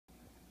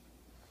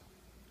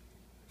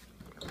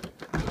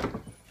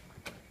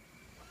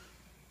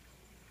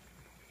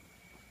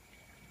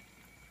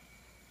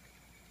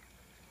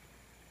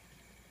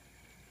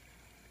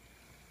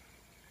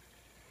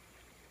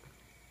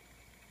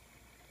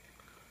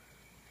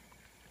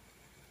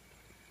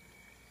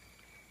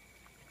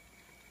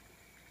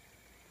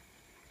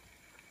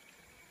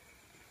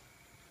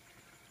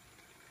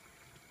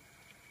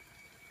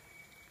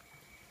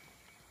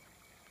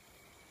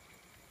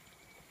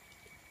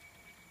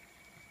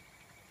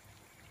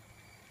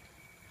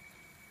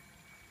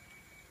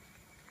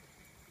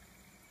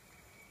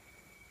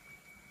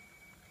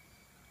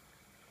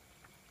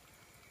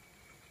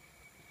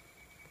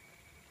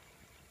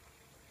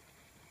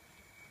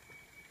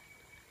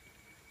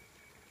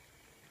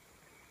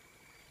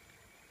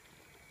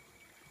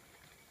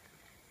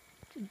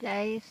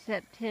Today is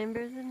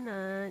September the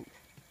 9th.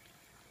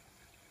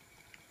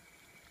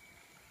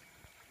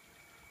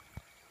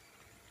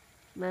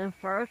 My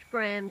first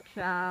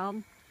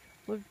grandchild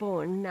was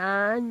born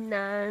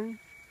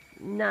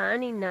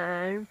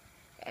 9/9/99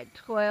 at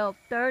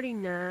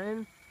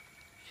 12:39.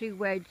 She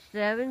weighed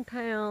 7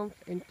 pounds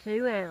and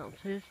 2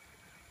 ounces.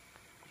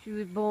 She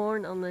was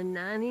born on the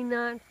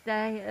 99th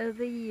day of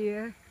the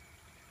year.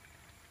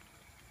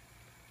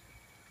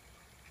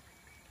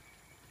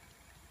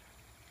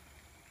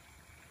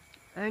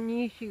 I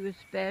knew she was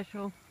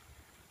special.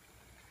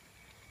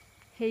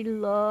 He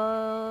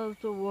loves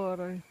the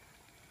water.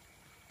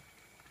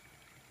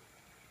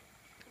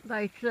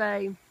 They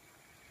say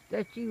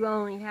that you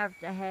only have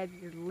to have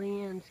your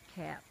lens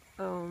cap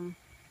on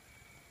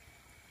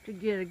to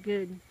get a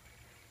good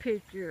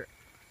picture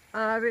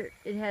of it.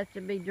 It has to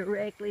be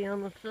directly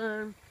on the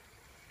sun.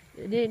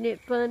 And isn't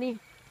it funny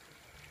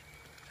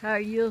how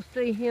you'll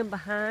see him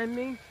behind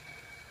me?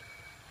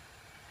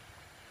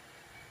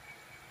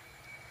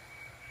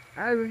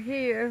 Over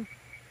here,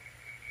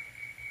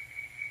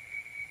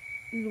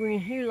 when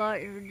he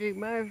likes to do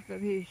most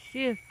of his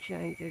shift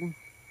changing.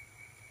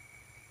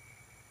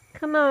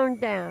 Come on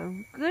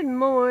down. Good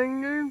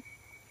morning.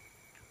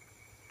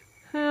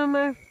 Who am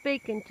I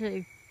speaking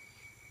to?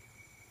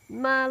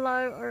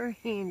 Milo or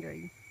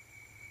Henry?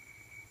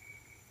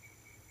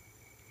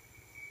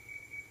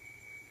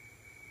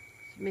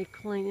 It's me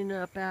cleaning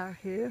up out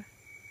here.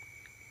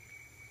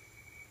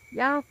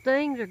 Y'all,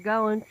 things are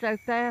going so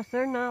fast,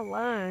 they're not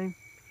lying.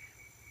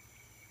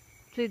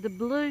 See the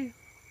blue?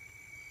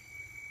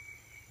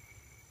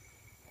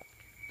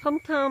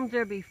 Sometimes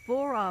there'll be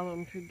 4 of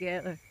them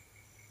together.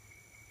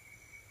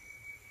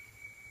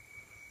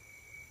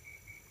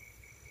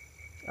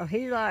 Oh,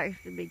 he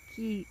likes to be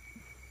cute.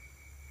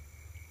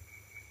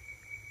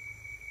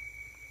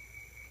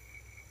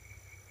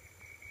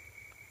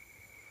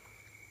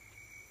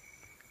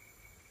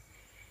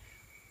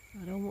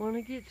 I don't want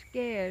to get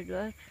scared.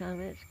 Last time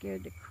that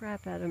scared the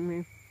crap out of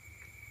me.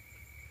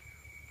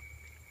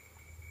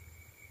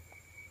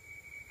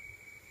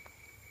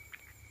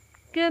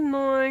 Good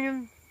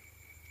morning.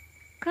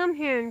 Come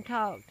here and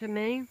talk to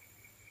me.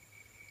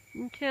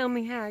 And tell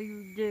me how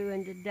you're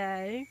doing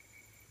today.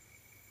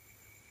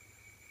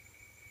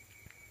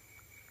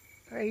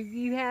 Are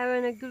you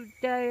having a good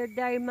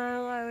day,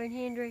 Milo and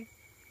Henry?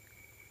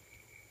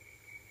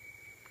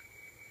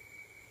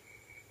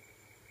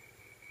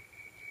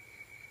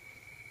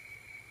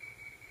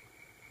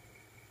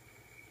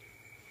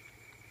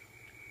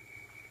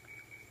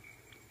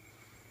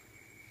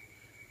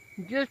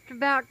 Just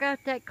about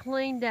got that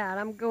cleaned out.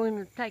 I'm going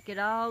to take it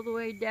all the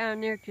way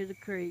down there to the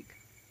creek.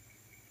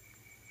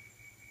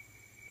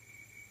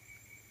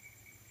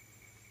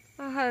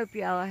 I hope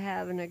y'all are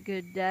having a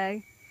good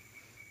day.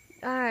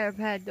 I have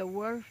had the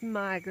worst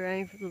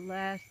migraine for the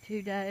last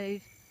 2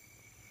 days.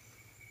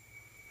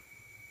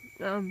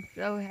 I'm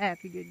so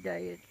happy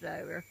today it's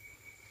over.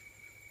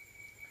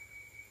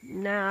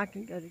 Now I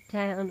can go to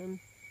town and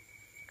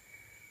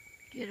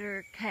get her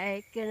a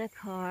cake and a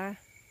car.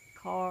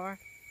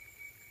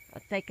 I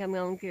think I'm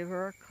going to give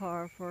her a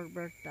car for her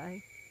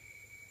birthday.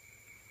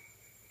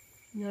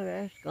 No,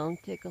 that's going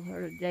to tickle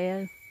her to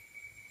death.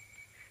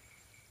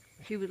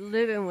 She was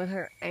living with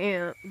her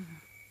aunt.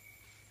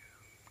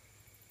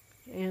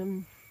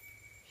 And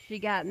she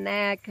got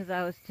mad because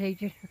I was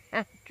teaching her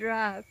how to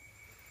drive.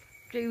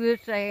 She was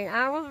saying,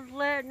 I was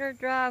letting her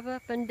drive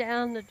up and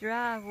down the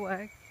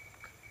driveway.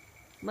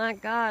 My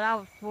God, I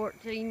was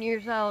 14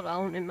 years old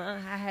when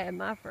I had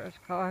my first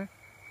car.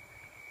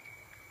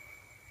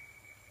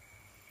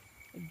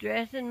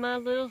 Dressing my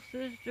little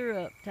sister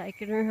up,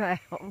 taking her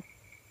out.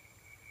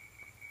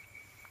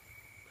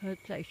 I'd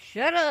say,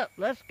 shut up,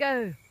 let's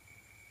go.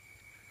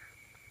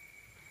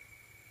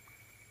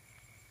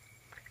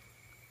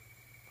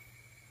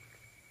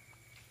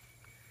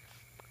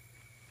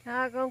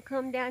 Y'all gonna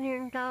come down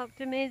here and talk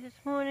to me this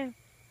morning?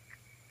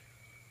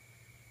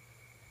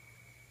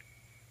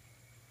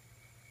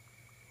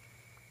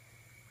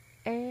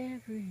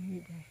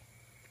 Every day.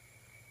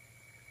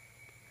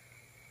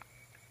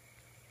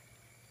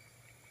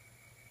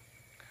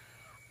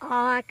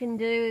 All I can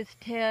do is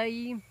tell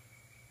you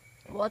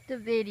what the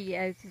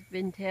videos have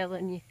been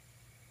telling you.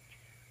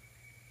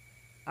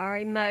 Our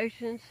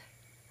emotions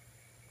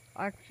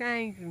are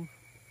changing.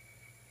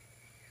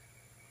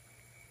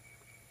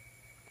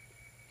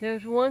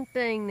 There's one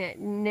thing that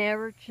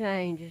never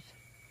changes,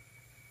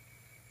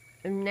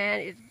 and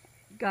that is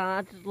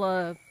God's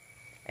love.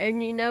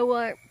 And you know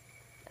what?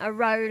 I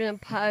wrote in a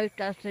post,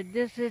 I said,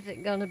 this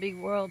isn't going to be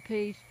world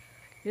peace.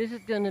 This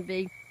is going to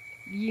be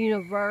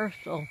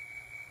universal.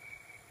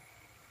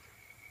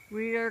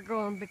 We are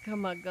going to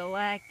become a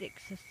galactic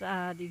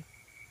society.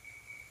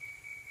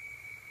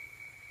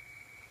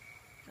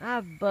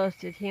 I've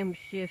busted him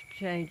shift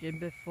changing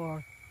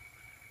before.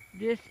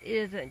 This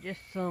isn't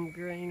just some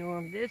green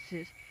orb. This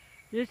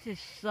is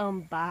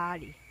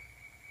somebody.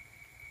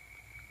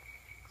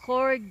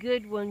 Corey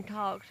Goodwin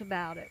talks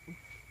about it.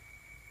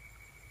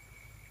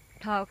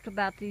 Talks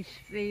about these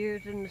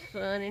spheres in the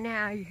sun and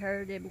how he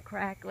heard them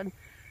crackling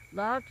A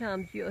lot of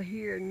times you'll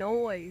hear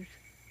noise,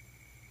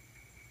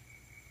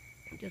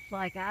 just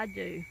like I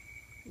do,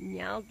 and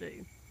y'all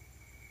do.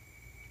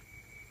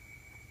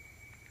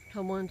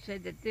 Someone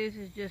said that this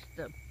is just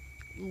a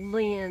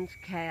lens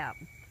cap.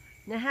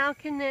 Now how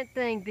can that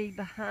thing be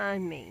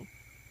behind me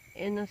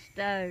in the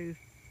stove?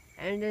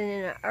 And then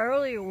in an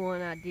earlier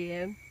one I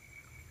did,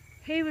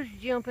 he was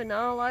jumping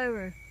all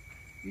over.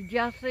 Did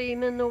y'all see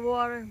him in the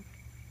water?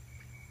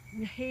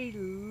 He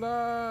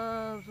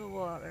loves the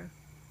water.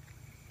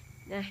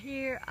 Now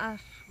here, I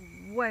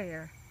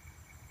swear,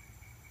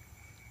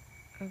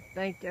 I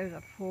think there's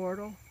a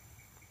portal.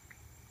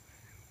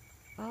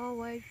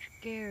 Always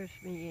scares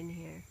me in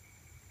here.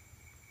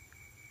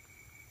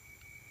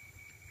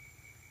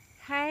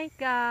 Hey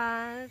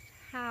guys,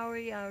 how are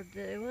y'all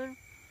doing?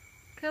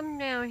 Come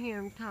down here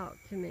and talk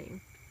to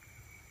me.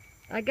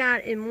 I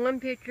got in one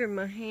picture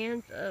my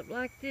hands up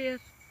like this,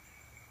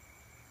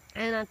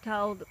 and I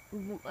told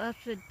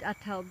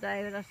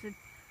David, I said,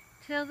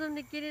 tell them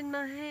to get in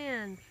my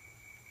hands.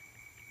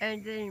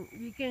 And then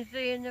you can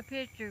see in the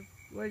picture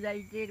where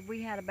they did,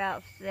 we had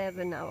about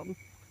 7 of them.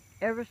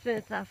 Ever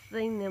since I've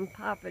seen them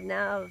popping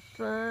out of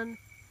the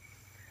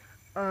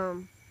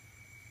sun,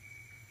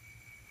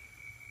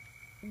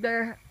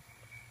 they're,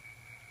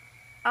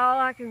 all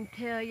I can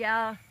tell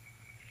y'all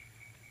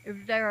is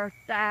there are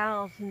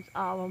thousands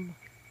of them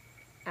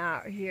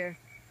out here.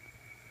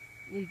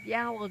 If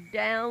y'all will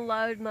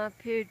download my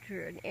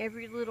picture and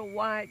every little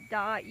white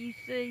dot you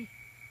see,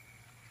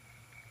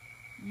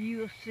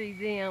 you'll see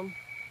them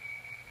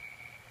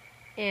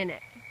in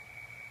it.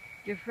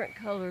 Different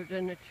colors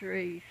in the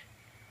trees.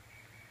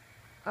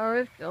 Oh,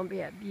 it's gonna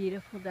be a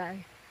beautiful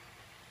day.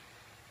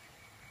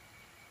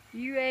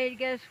 You ready to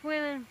go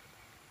swimming?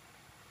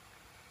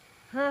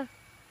 Huh?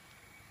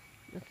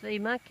 Let's see,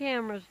 my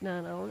camera's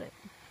not on it.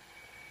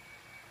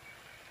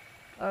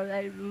 Oh,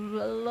 they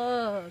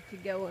love to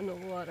go in the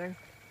water.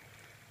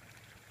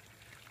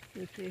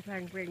 Let's see if I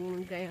can bring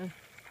them down.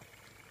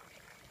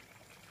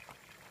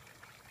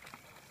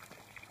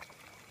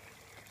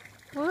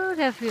 Oh,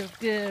 that feels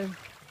good.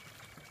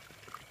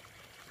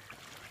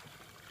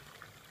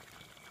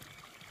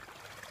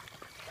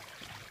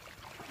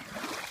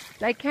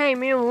 They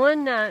came in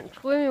one night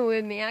swimming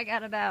with me. I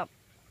got about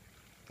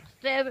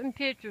 7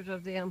 pictures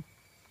of them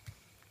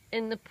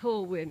in the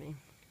pool with me.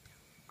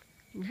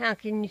 And how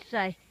can you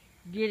say,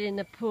 get in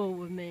the pool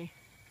with me?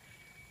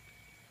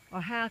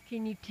 Or how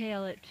can you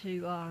tell it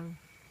to,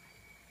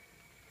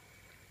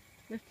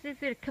 let's see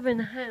if it'll come in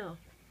the house.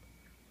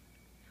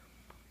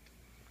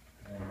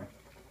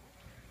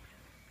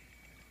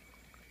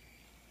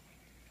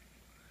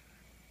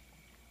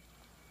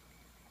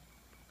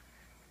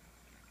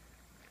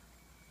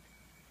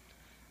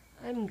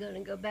 I'm gonna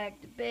go back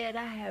to bed.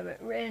 I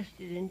haven't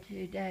rested in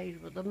 2 days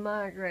with a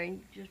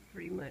migraine. You just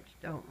pretty much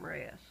don't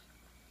rest.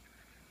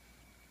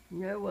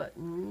 There wasn't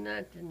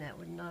nothing that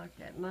would knock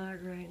that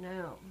migraine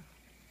out.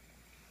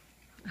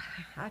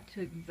 I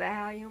took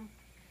Valium.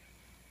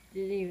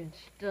 Didn't even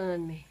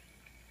stun me.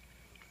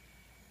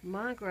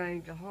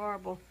 Migraines are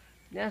horrible.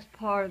 That's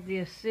part of the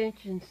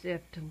ascension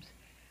symptoms.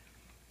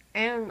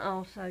 And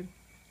also,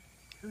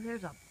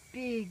 there's a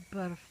big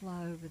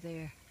butterfly over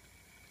there.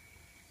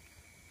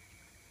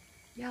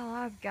 Y'all,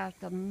 I've got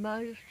the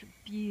most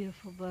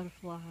beautiful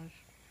butterflies.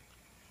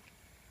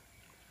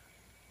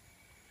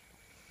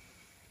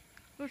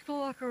 Let's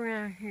walk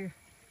around here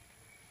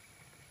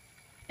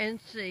and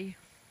see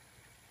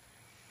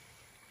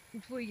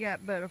if we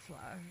got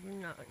butterflies or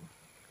not.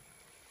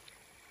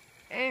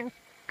 And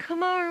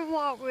come on and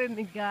walk with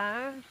me,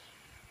 guys.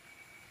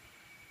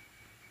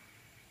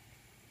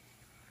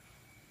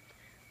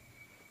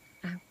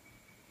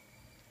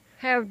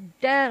 Have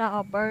that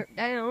all burnt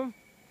down.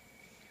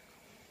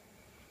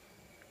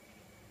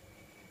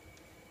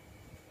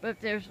 But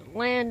there's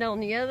land on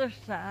the other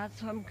side,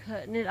 so I'm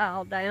cutting it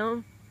all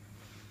down.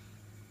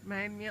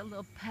 Made me a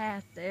little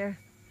path there.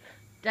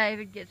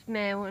 David gets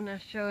mad when I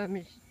show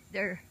him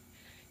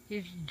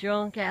his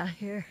junk out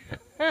here.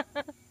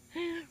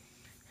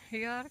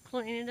 He ought to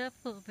clean it up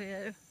a little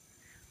bit.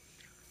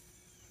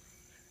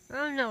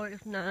 I know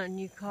it's not a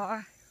new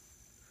car,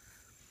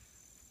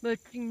 but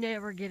you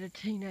never get a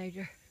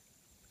teenager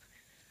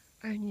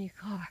a new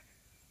car.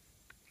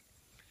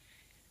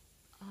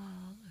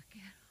 Oh, look at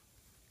him.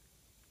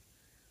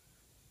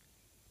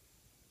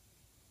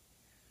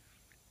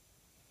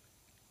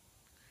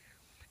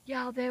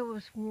 Y'all, there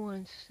was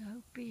one so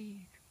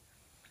big.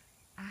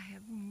 I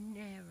have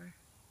never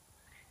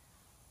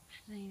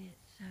seen it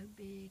so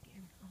big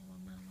in all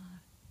of my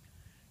life.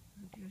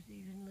 There's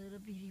even little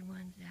bitty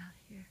ones out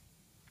here.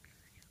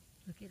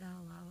 Look at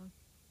all of them.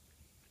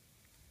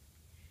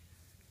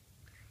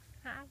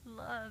 I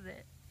love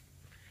it.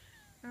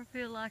 I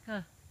feel like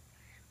a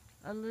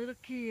little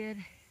kid.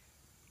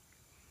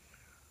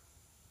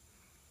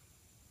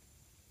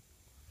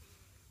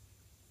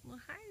 Well,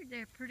 hi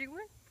there, pretty one.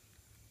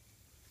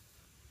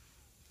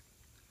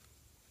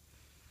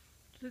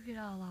 Look at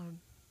all of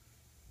them.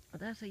 Oh,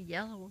 that's a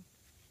yellow one.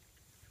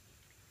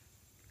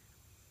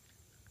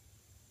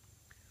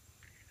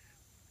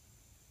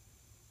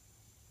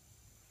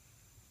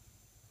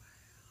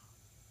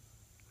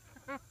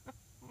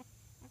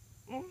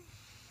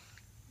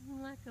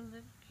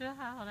 child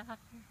out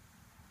there.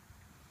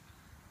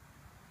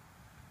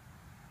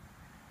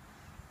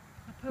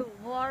 I put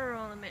water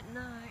on them at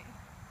night.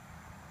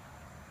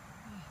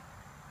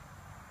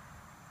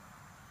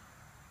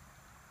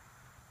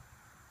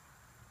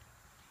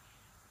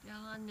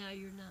 Y'all, I know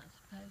you're not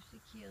supposed to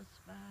kill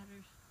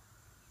spiders,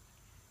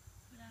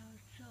 but I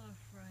was so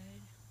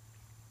afraid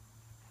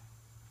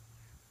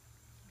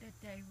that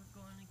they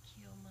were going to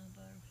kill my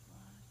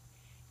butterflies.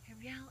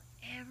 Have y'all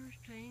ever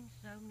seen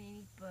so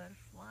many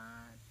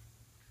butterflies?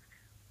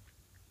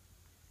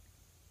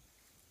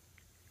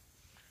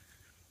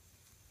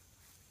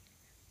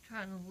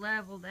 Trying to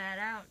level that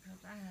out because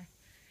I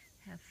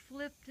have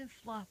flipped and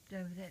flopped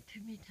over that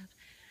too many times.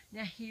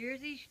 Now here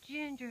these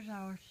gingers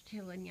I was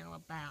telling y'all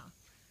about.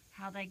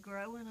 How they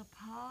grow in a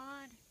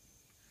pod.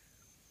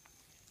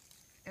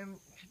 And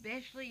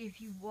especially if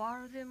you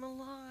water them a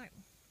lot,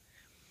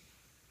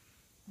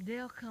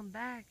 they'll come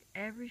back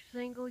every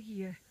single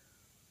year.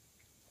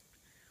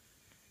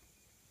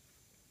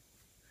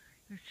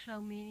 There's so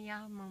many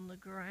of them on the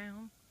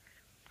ground.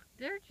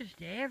 They're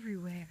just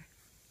everywhere.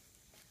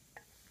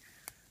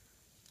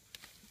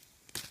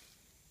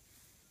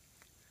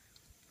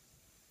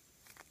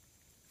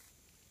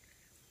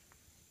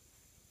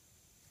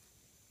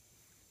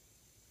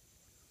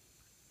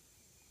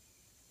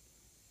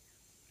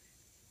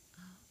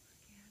 Oh,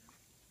 look at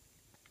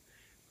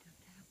them.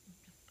 That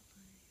one's a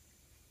blue.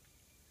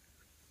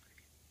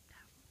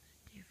 That one's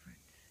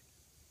different.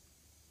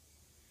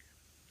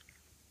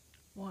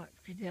 Watch,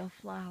 they'll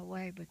fly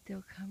away, but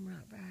they'll come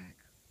right back.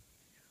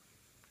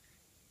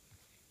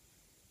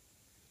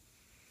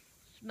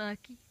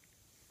 Smokey,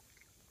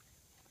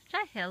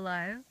 say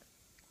hello.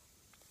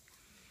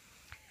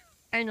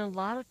 And a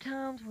lot of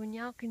times when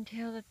y'all can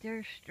tell that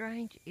there's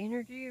strange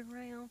energy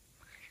around,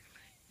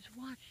 just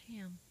watch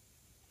him.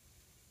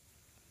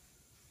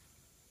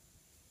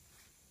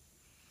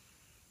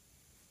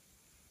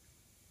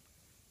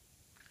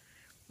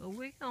 Well,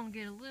 we're going to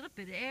get a little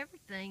bit of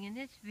everything in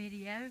this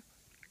video.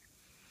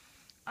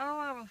 Oh,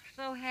 I was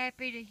so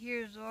happy to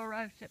hear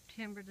Zorro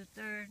September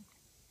the 3rd.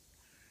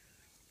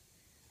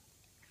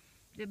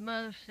 The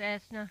Mother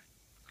Cessna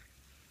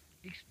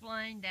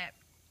explained that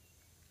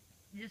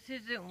this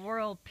isn't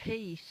world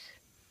peace.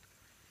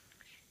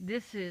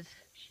 This is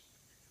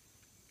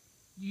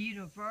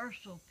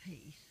universal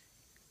peace.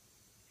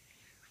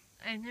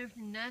 And there's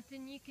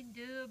nothing you can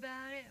do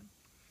about it.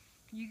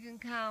 You can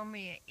call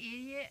me an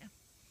idiot,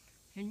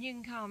 and you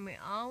can call me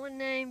all the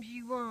names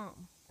you want.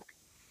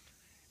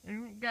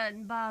 And it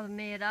doesn't bother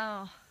me at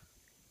all.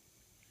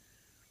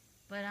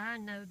 But I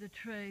know the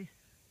truth.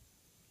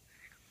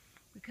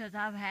 Because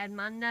I've had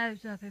my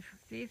nose up it for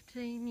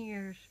 15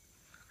 years.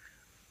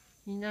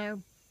 You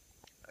know,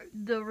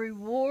 the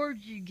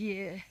rewards you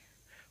get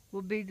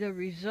will be the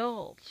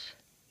results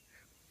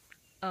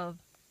of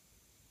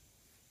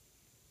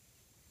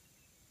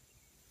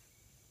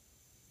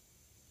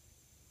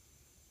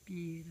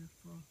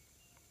beautiful.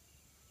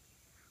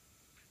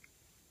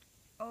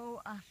 Oh,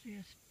 I see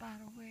a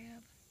spider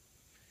web.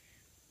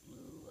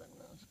 Ooh, I'm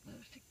not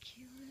supposed to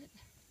kill it.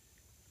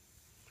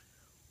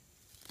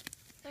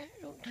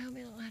 Don't tell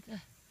me I don't have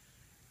to